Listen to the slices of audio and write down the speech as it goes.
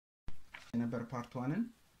ነበር ፓርት 1ን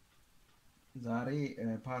ዛሬ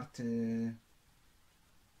ፓርት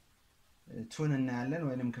 2ን እናያለን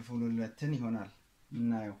ወይንም ክፍል 2ን ይሆናል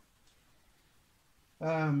እናየው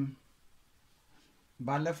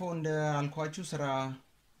ባለፈው እንደ አልኳችሁ ስራ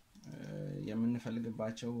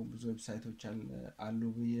የምንፈልግባቸው ብዙ ዌብሳይቶች አሉ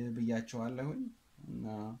ብያቸዋለሁኝ እና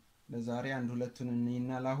ለዛሬ አንድ ሁለቱን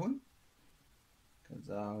እንይና ላሁን ከዛ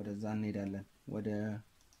ወደዛ እንሄዳለን ወደ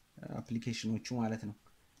አፕሊኬሽኖቹ ማለት ነው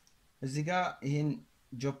እዚህ ጋር ይሄን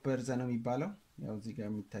ጆብ በርዘ ነው የሚባለው ያው እዚህ ጋር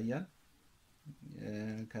የሚታያል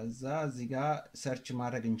ከዛ እዚህ ጋር ሰርች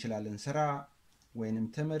ማድረግ እንችላለን ስራ ወይንም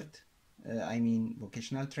ትምህርት I mean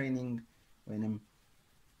vocational training ወይንም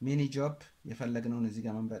ሚኒ ጆብ የፈለግነውን እዚህ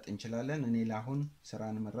ጋር መምረጥ እንችላለን እኔ ላሁን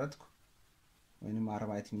ስራን መረጥኩ ወይንም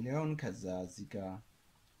 40 ሚሊዮን ከዛ እዚህ ጋር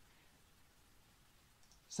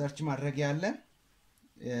ሰርች ማድረግ ያለ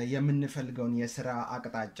የምንፈልገውን የስራ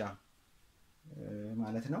አቅጣጫ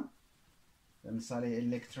ማለት ነው ለምሳሌ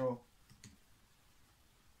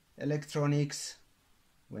ኤሌክትሮኒክስ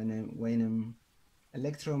ወይንም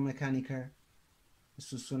ኤሌክትሮሜካኒከር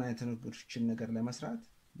እሱን አይተነግሩችን ነገር ለመስራት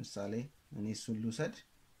ምሳሌ እኔ እሱን ልውሰድ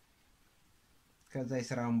ከዛ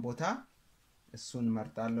የስራውን ቦታ እሱን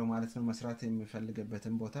መርጣለሁ ማለት ነው መስራት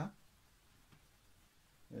የሚፈልግበትን ቦታ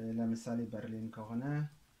ለምሳሌ በርሊን ከሆነ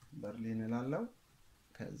በርሊን እላለሁ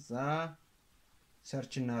ከዛ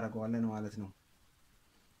ሰርች እናደርገዋለን ማለት ነው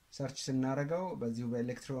ሰርች ስናደርገው በዚሁ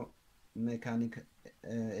በኤሌክትሮ ሜካኒክ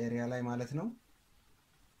ኤሪያ ላይ ማለት ነው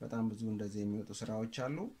በጣም ብዙ እንደዚህ የሚወጡ ስራዎች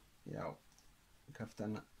አሉ ያው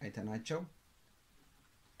ከፍተና አይተናቸው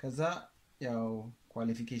ከዛ ያው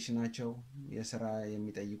ኳሊፊኬሽናቸው የስራ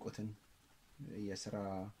የሚጠይቁትን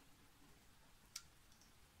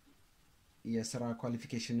የስራ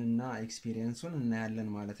ኳሊፊኬሽን እና ኤክስፒሪየንሱን እናያለን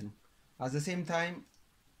ማለት ነው at the same time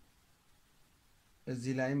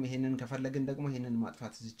እዚህ ላይም ይሄንን ከፈለግን ደግሞ ይሄንን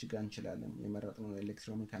ማጥፋት እዚህ ጋር እንችላለን የመረጥነው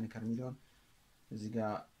ኤሌክትሮሜካኒካል ሚሊዮን እዚህ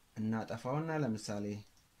ጋር እናጠፋውና ለምሳሌ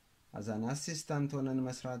አዛን አሲስታንት ሆነን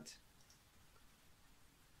መስራት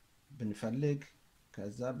ብንፈልግ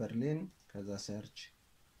ከዛ በርሊን ከዛ ሰርች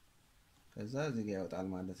ከዛ እዚህ ጋር ያወጣል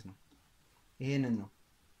ማለት ነው ይሄንን ነው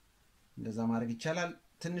እንደዛ ማድረግ ይቻላል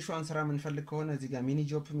ትንሿን ስራ ምንፈልግ ከሆነ እዚህ ጋር ሚኒ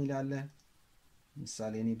ጆብ ሚል አለ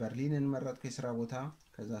ምሳሌ እኔ በርሊንን መረጥኩ የስራ ቦታ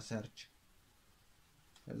ከዛ ሰርች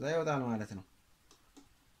ከዛ ያወጣል ማለት ነው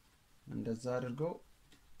እንደዛ አድርጎ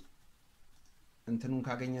እንትኑን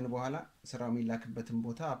ካገኘን በኋላ ስራው የሚላክበትን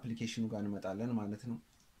ቦታ አፕሊኬሽኑ ጋር እንመጣለን ማለት ነው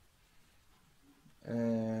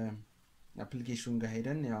አፕሊኬሽኑ ጋር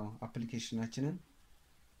ሄደን ያው አፕሊኬሽናችንን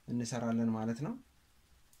እንሰራለን ማለት ነው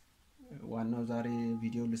ዋናው ዛሬ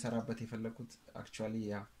ቪዲዮ ልሰራበት የፈለኩት አክቹአሊ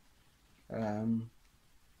ያ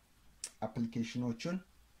አፕሊኬሽኖቹን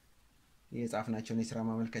የጻፍናቸው የስራ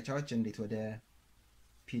ማመልከቻዎች እንዴት ወደ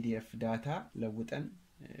ፒዲኤፍ ዳታ ለውጠን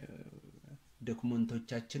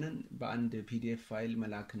ዶክመንቶቻችንን በአንድ ፒዲኤፍ ፋይል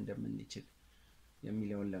መላክ እንደምንችል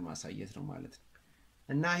የሚለውን ለማሳየት ነው ማለት ነው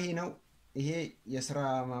እና ይሄ የስራ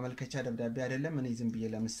ማመልከቻ ደብዳቤ አይደለም እኔ ዝም ብዬ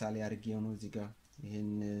ለምሳሌ አድርጌው ነው እዚህ ጋር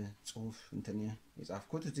ይሄን ጽሁፍ እንትን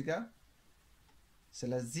የጻፍኩት እዚህ ጋር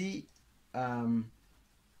ስለዚህ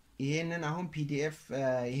ይሄንን አሁን ፒዲኤፍ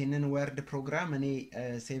ይሄንን ወርድ ፕሮግራም እኔ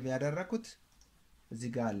ሴቭ ያደረኩት እዚህ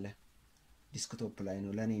ጋር አለ ዲስክቶፕ ላይ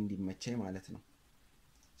ነው ለኔ እንዲመቸኝ ማለት ነው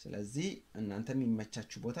ስለዚህ እናንተም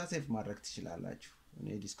የሚመቻችሁ ቦታ ሴቭ ማድረግ ትችላላችሁ እኔ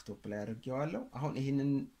ዲስክቶፕ ላይ አድርጌዋለሁ አሁን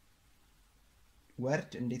ይሄንን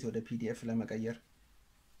ወርድ እንዴት ወደ ፒዲኤፍ ለመቀየር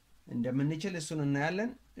እንደምንችል እሱን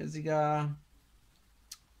እናያለን እዚህ ጋር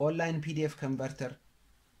ኦንላይን ፒዲኤፍ ኮንቨርተር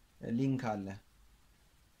ሊንክ አለ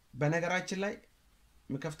በነገራችን ላይ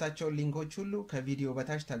መከፍታቸው ሊንኮች ሁሉ ከቪዲዮ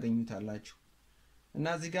በታች ታገኙታላችሁ እና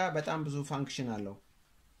እዚህ ጋር በጣም ብዙ ፋንክሽን አለው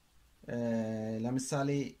ለምሳሌ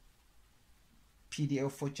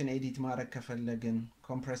ፒዲኤፎችን ኤዲት ማድረግ ከፈለግን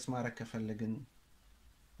ኮምፕረስ ማድረግ ከፈለግን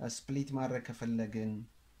ስፕሊት ማድረግ ከፈለግን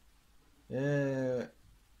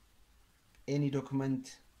ኤኒ ዶክመንት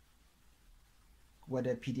ወደ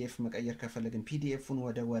ፒዲኤፍ መቀየር ከፈለግን ፒዲኤፉን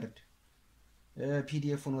ወደ ወርድ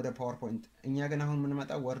ፒዲኤፉን ወደ ፓወርፖይንት እኛ ግን አሁን ምን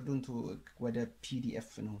መጣ ወርዱን ወደ ፒዲኤፍ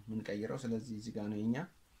ነው ምን ቀይረው ስለዚህ እዚህ ጋር ነው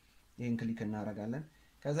ይሄን ክሊክ እናደርጋለን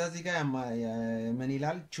ከዛ እዚህ ጋር ምን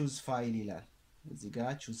ይላል choose file ይላል እዚህ ጋር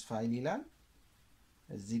choose file ይላል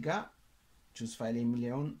እዚህ ጋር choose file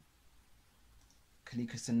የሚለውን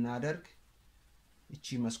ክሊክ ስናደርግ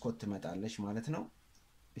እቺ መስኮት ትመጣለች ማለት ነው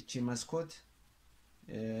እቺ መስኮት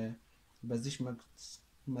በዚህ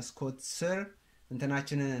መስኮት ስር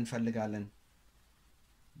እንትናችንን እንፈልጋለን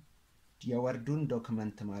የወርዱን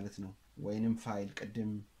ዶክመንት ማለት ነው ወይንም ፋይል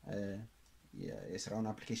ቅድም የስራውን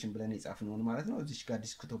አፕሊኬሽን ብለን የጻፍነው ማለት ነው እዚህ ጋር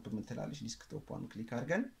ዲስክቶፕ ምትላለች ዲስክቶፕን ክሊክ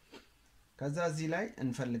አድርገን ከዛ እዚህ ላይ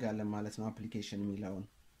እንፈልጋለን ማለት ነው አፕሊኬሽን የሚለውን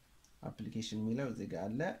application የሚለው እዚህ ጋር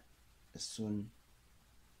አለ እሱን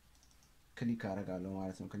ክሊክ አደርጋለሁ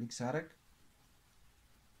ማለት ነው ክሊክ ሳደርግ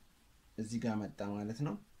እዚህ ጋር መጣ ማለት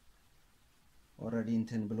ነው ኦሬዲ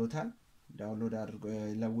እንትን ብሎታል ዳውንሎድ አድርጎ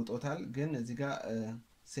ለውጦታል ግን እዚህ ጋር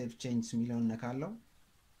ሴቭ ቼንጅስ የሚለውን ነካለው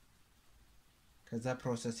ከዛ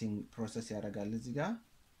ፕሮሰስ ያደርጋል እዚህ ጋር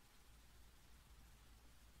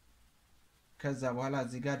ከዛ በኋላ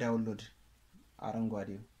እዚህ ጋር ዳውንሎድ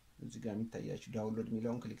አረንጓዴው እዚህ ጋር የሚታያችሁ ዳውንሎድ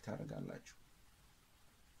የሚለውን ክሊክ ታደርጋላችሁ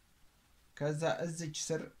ከዛ እዚች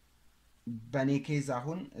ስር በኔ ኬዝ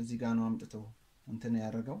አሁን እዚህ ጋር ነው አምጥቶ እንትን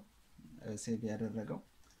ያደርገው ሴቭ ያደረገው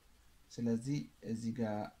ስለዚህ እዚህ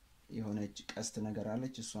ጋር የሆነች ቀስት ነገር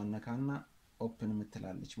አለች እሷን ነካና ኦፕን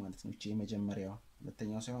ምትላለች ማለት ነው እቺ የመጀመሪያው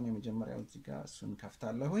ሁለተኛው ሳይሆን የመጀመሪያው እዚህ ጋር እሱን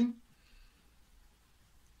ከፍታለሁኝ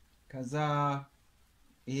ከዛ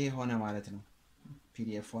ይሄ ሆነ ማለት ነው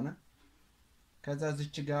ፒዲኤፍ ሆነ ከዛ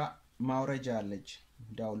እዚች ጋር ማውረጃ አለች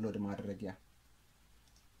ዳውንሎድ ማድረጊያ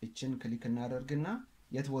እቺን ክሊክ እናደርግና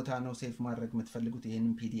የት ቦታ ነው ሴቭ ማድረግ የምትፈልጉት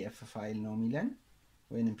ይሄንን ፒዲኤፍ ፋይል ነው ሚለን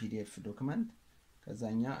ወይንም ፒዲኤፍ ዶክመንት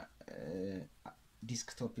ከዛኛ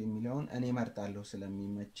ዲስክቶፕ የሚለውን እኔ መርጣለሁ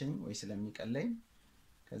ስለሚመቸኝ ወይ ስለሚቀለኝ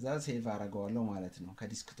ከዛ ሴቭ አደርገዋለሁ ማለት ነው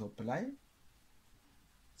ከዲስክቶፕ ላይ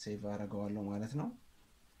ሴቭ አደርገዋለሁ ማለት ነው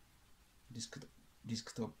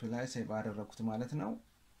ዲስክቶፕ ላይ ሴቭ አደረኩት ማለት ነው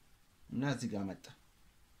እና እዚህ ጋር መጣ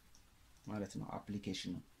ማለት ነው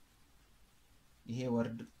አፕሊኬሽኑ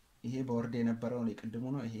ይሄ በወርድ የነበረው የቅድሙ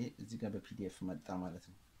ነው ይሄ እዚህ ጋር በፒዲኤፍ መጣ ማለት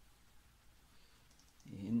ነው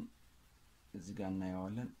ይሄን እዚህ ጋር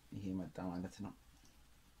እናየዋለን ይሄ መጣ ማለት ነው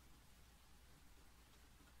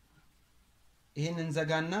ይሄንን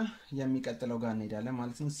ዘጋና የሚቀጥለው ጋር እንሄዳለን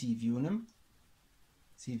ማለት ነው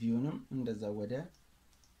ሲቪውንም እንደዛ ወደ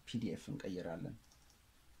ፒዲኤፍ እንቀይራለን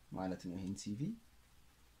ማለት ነው ይሄን ሲቪ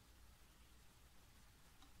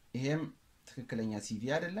ይሄም ትክክለኛ ሲቪ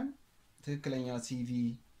አይደለም ትክክለኛ ሲቪ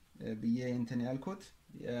ብዬ እንትን ያልኩት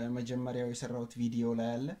የመጀመሪያው የሰራሁት ቪዲዮ ላይ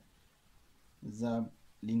አለ እዛ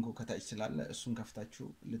ሊንኩ ከታች ስላለ እሱን ከፍታችሁ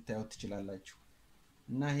ልታዩት ትችላላችሁ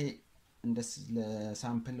እና ይሄ እንደስ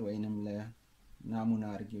ለሳምፕል ወይንም ለናሙና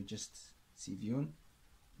አርጊው ጀስት ሲቪውን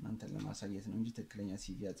እናንተን ለማሳየት ነው እንጂ ትክክለኛ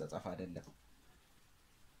ሲቪ አጻጻፍ አይደለም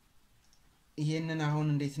ይሄንን አሁን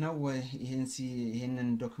እንዴት ነው ይሄንን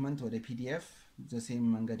ዶክመንት ወደ ፒዲኤፍ ዘሴም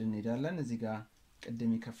መንገድ እንሄዳለን እዚህ ጋር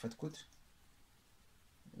ቅድም የከፈትኩት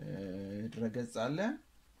ድረገጽ አለ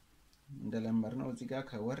እንደለመርነው እዚህ ጋር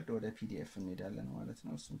ከወርድ ወደ ፒዲኤፍ እንሄዳለን ማለት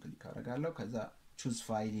ነው እሱን ክሊክ አደርጋለሁ ከዛ ቹዝ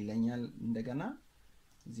ፋይል ይለኛል እንደገና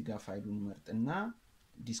እዚህ ጋር ፋይሉን መርጥና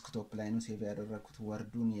ዲስክቶፕ ላይ ነው ሴቭ ያደረኩት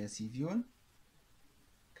ወርዱን የሲቪውን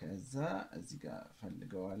ከዛ እዚህ ጋር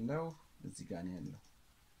ፈልገዋለሁ እዚህ ጋር ነው ያለው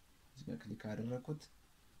እዚህ ጋር ክሊክ አደረኩት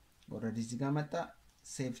ኦሬዲ እዚህ ጋር መጣ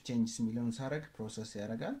ሴቭ ቼንጅስ የሚለውን ሳረግ ፕሮሰስ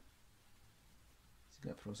ያደርጋል እዚህ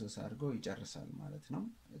ጋር ፕሮሰስ አድርጎ ይጨርሳል ማለት ነው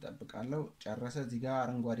እጠብቃለሁ ጨረሰ እዚህ ጋር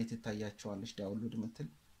አረንጓዴ ትታያቸዋለች ዳውንሎድ ምትል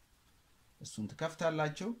እሱን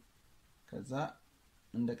ትከፍታላችሁ ከዛ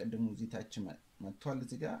እንደቀደሙ እዚህ ታች መጥቷል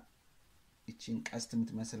እዚህ ጋር እቺን ቀስት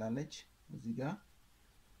ምትመስላለች እዚህ ጋር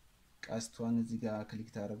ቀስቷን እዚህ ጋር ክሊክ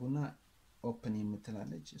ታደርጉና ኦፕን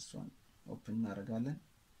የምትላለች እሷን ኦፕን እናደርጋለን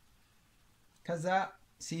ከዛ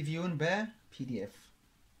ሲቪውን በፒዲኤፍ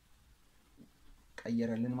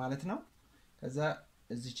ቀየረልን ማለት ነው ከዛ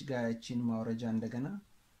እዚች ጋር እቺን ማውረጃ እንደገና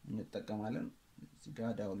እንጠቀማለን እዚህ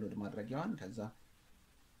ጋር ዳውንሎድ ማድረጊያዋን ከዛ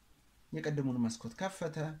የቀደሙን መስኮት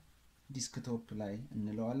ከፈተ ዲስክቶፕ ላይ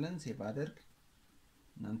እንለዋለን ሴቭ አድርግ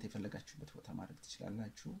እናንተ የፈለጋችሁበት ቦታ ማድረግ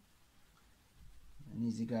ትችላላችሁ እኔ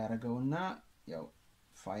እዚህ ጋር አረጋውና ያው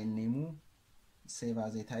ፋይል ኔሙ ሴቭ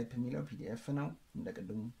አዝ ኤ ታይፕ የሚለው ፒዲኤፍ ነው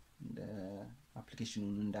እንደቀደሙ እንደ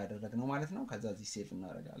አፕሊኬሽኑን እንዳደረግነው ማለት ነው ከዛ እዚህ ሴቭ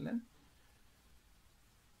እናደርጋለን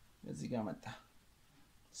እዚህ ጋር መጣ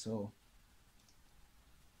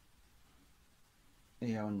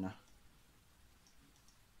ይሄውና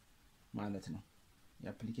ማለት ነው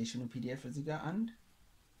የአፕሊኬሽኑ ፒዲኤፍ እዚህ ጋር አንድ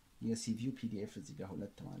የሲቪው ፒዲኤፍ እዚህ ጋር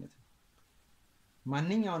ሁለት ማለት ነው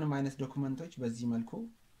ማንኛውንም አይነት ዶክመንቶች በዚህ መልኩ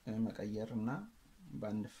መቀየርና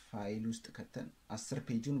በአንድ ፋይል ውስጥ ከተን 10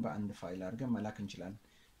 ፔጁን በአንድ ፋይል አድርገን መላክ እንችላለን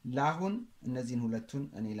ለአሁን እነዚህን ሁለቱን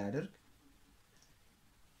እኔ ላድርግ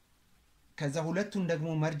ከዛ ሁለቱን ደግሞ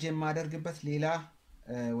መርጅ የማደርግበት ሌላ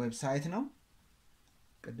ዌብሳይት ነው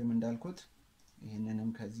ቅድም እንዳልኩት ይሄንንም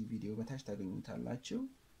ከዚህ ቪዲዮ በታች ታገኙታላችሁ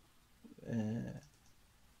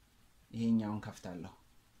ይሄኛውን ከፍታለሁ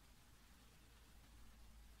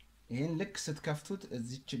ይሄን ልክ ስትከፍቱት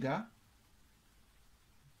እዚች ጋር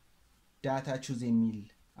ዳታ ቹዝ የሚል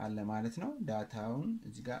አለ ማለት ነው ዳታውን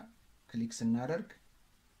እዚህ ጋር ክሊክ ስናደርግ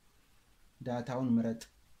ዳታውን ምረጥ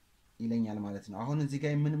ይለኛል ማለት ነው አሁን እዚህ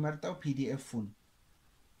ጋር የምንመርጠው ፒዲኤፉን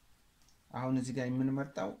አሁን እዚህ ጋር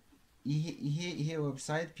የምንመርጠው ይሄ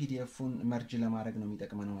ዌብሳይት ፒዲኤፉን መርጅ ለማድረግ ነው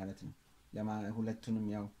የሚጠቅመን ማለት ነው ሁለቱንም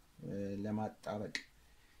ያው ለማጣበቅ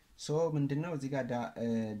ሶ ምንድነው እዚህ ጋር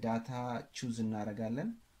ዳታ ቹዝ እናደርጋለን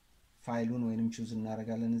ፋይሉን ወይንም ቹዝ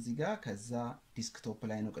እናደርጋለን እዚህ ጋር ከዛ ዲስክቶፕ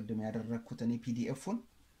ላይ ነው ቅድም ያደረኩት እኔ ፒዲኤፉን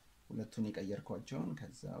ሁለቱን የቀየርኳቸውን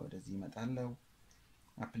ከዛ ወደዚህ ይመጣለው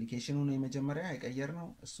አፕሊኬሽኑን የመጀመሪያ የቀየርነው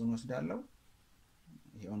እሱን ወስዳለው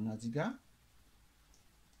ይሄውና እዚህ ጋር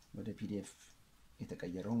ወደ ፒዲኤፍ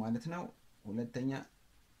የተቀየረው ማለት ነው ሁለተኛ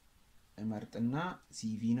እመርጥና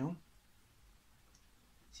ሲቪ ነው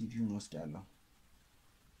ሲቪውን ወስዳለው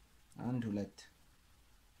 1 2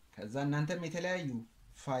 ከዛ እናንተም የተለያዩ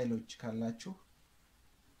ፋይሎች ካላችሁ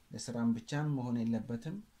ለስራም ብቻም መሆን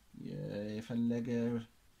የለበትም የፈለገ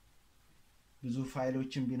ብዙ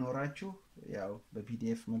ፋይሎችን ቢኖራችሁ ያው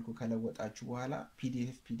በፒዲኤፍ መልኩ ከለወጣችሁ በኋላ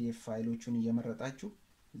ፒዲኤፍ ፋይሎቹን እየመረጣችሁ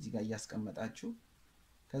እዚህ ጋር ያስቀመጣችሁ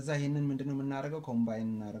ከዛ ይሄንን ምንድነው የምናደርገው ኮምባይን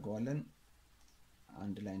እናደርገዋለን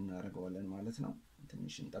አንድ ላይ እናደርገዋለን ማለት ነው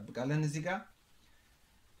ትንሽ እንጠብቃለን እዚህ ጋር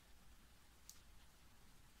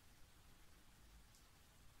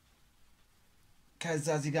ከዛ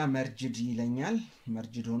እዚህ ጋር መርጅድ ይለኛል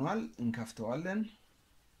መርጅድ ሆኗል እንከፍተዋለን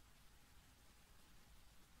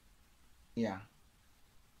ያ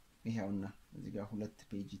ይሄውና እዚህ ጋር ሁለት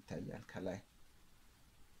ፔጅ ይታያል ከላይ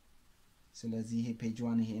ስለዚህ ይሄ ፔጅ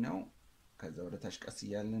 1 ይሄ ነው ከዛ ወደ ታች ቀስ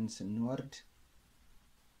ያለን ስንወርድ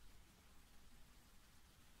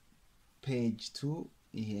ፔጅ 2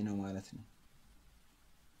 ይሄ ነው ማለት ነው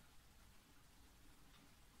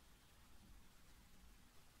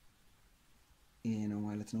ይሄ ነው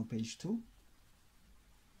ማለት ነው ፔጅ 2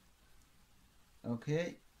 ኦኬ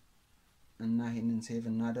እና ይሄንን ሴቭ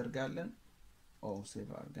እናደርጋለን ሴቭ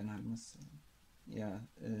አድርገናል መሰለኝ ያ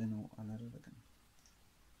ነው አላደረግንም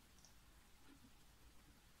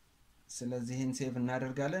ስለዚህ ይሄን ሴቭ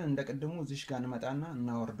እናደርጋለን እንደቀደሙ እዚሽ ጋር እንመጣና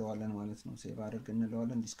እናወርደዋለን ማለት ነው ሴቭ አድርግ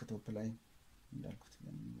እንለዋለን ዲስክቶፕ ላይ እንዳልኩት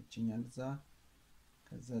ለምንችኛል እዛ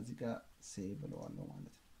ከዛ እዚህ ጋር ሴቭ እለዋለሁ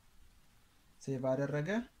ማለት ነው ሴቭ አደረገ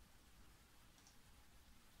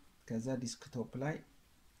ከዛ ዲስክቶፕ ላይ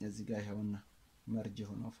እዚህ ጋር ይሄውና መርጅ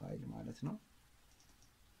ሆኖ ፋይል ማለት ነው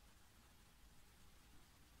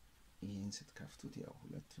ይሄን ስትከፍቱት ያው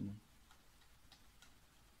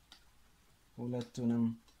ሁለቱንም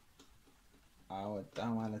አወጣ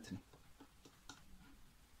ማለት ነው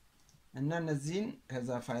እና እነዚህን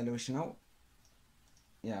ከዛ ፋይሎች ነው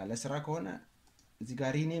ያ ለስራ ከሆነ እዚህ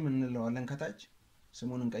ጋር ሪኔም እንለዋለን ከታች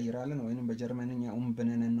ስሙን እንቀይራለን ወይንም በጀርመንኛ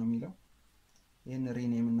ኡምብነን ነው የሚለው ይሄን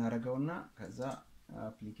ሪኔም እናደርገውና ከዛ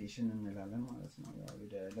አፕሊኬሽን እንላለን ማለት ነው ያው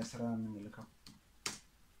ለስራ እንልከው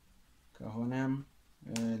ከሆነም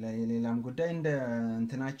ለሌላም ጉዳይ እንደ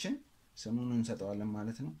እንትናችን ስሙን እንሰጠዋለን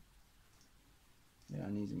ማለት ነው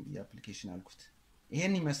ያኔ ዝም ብዬ አፕሊኬሽን አልኩት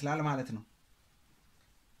ይሄን ይመስላል ማለት ነው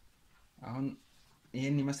አሁን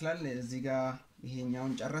ይሄን ይመስላል እዚህ ጋር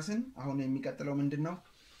ይሄኛውን ጨረስን አሁን የሚቀጥለው ምንድነው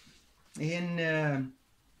ይሄን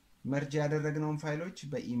መርጅ ያደረግነውን ፋይሎች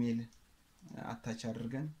በኢሜል አታች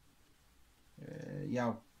አድርገን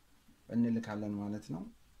ያው እንልካለን ማለት ነው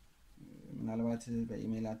ምናልባት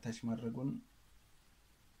በኢሜል አታች ማድረጉን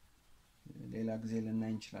ሌላ ጊዜ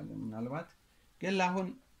ልናይ እንችላለን ምናልባት ግን አሁን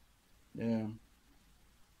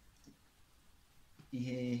ይሄ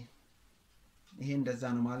እንደዛ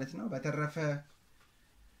ነው ማለት ነው በተረፈ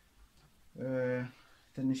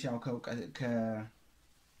ትንሽ ያው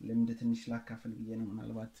ከልምድ ትንሽ ላካፍል ብዬ ነው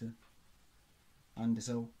ምናልባት አንድ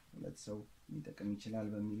ሰው ሁለት ሰው ሊጠቅም ይችላል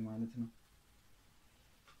በሚል ማለት ነው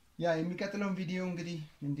ያ የሚቀጥለው ቪዲዮ እንግዲህ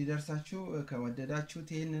እንዲደርሳችሁ ከወደዳችሁት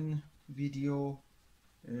ይሄንን ቪዲዮ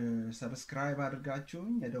ሰብስክራይብ አድርጋችሁ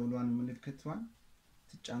የደውሉን ምልክቷን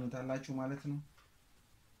ትጫኑታላችሁ ማለት ነው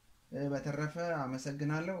በተረፈ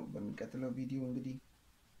አመሰግናለሁ በሚቀጥለው ቪዲዮ እንግዲህ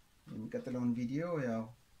የሚቀጥለውን ቪዲዮ ያው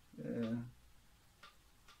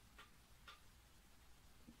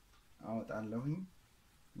አወጣለሁኝ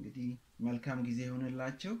እንግዲህ መልካም ጊዜ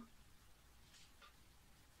ይሁንላችሁ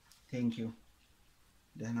ቴንክ ዩ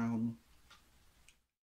ደህና ሁኑ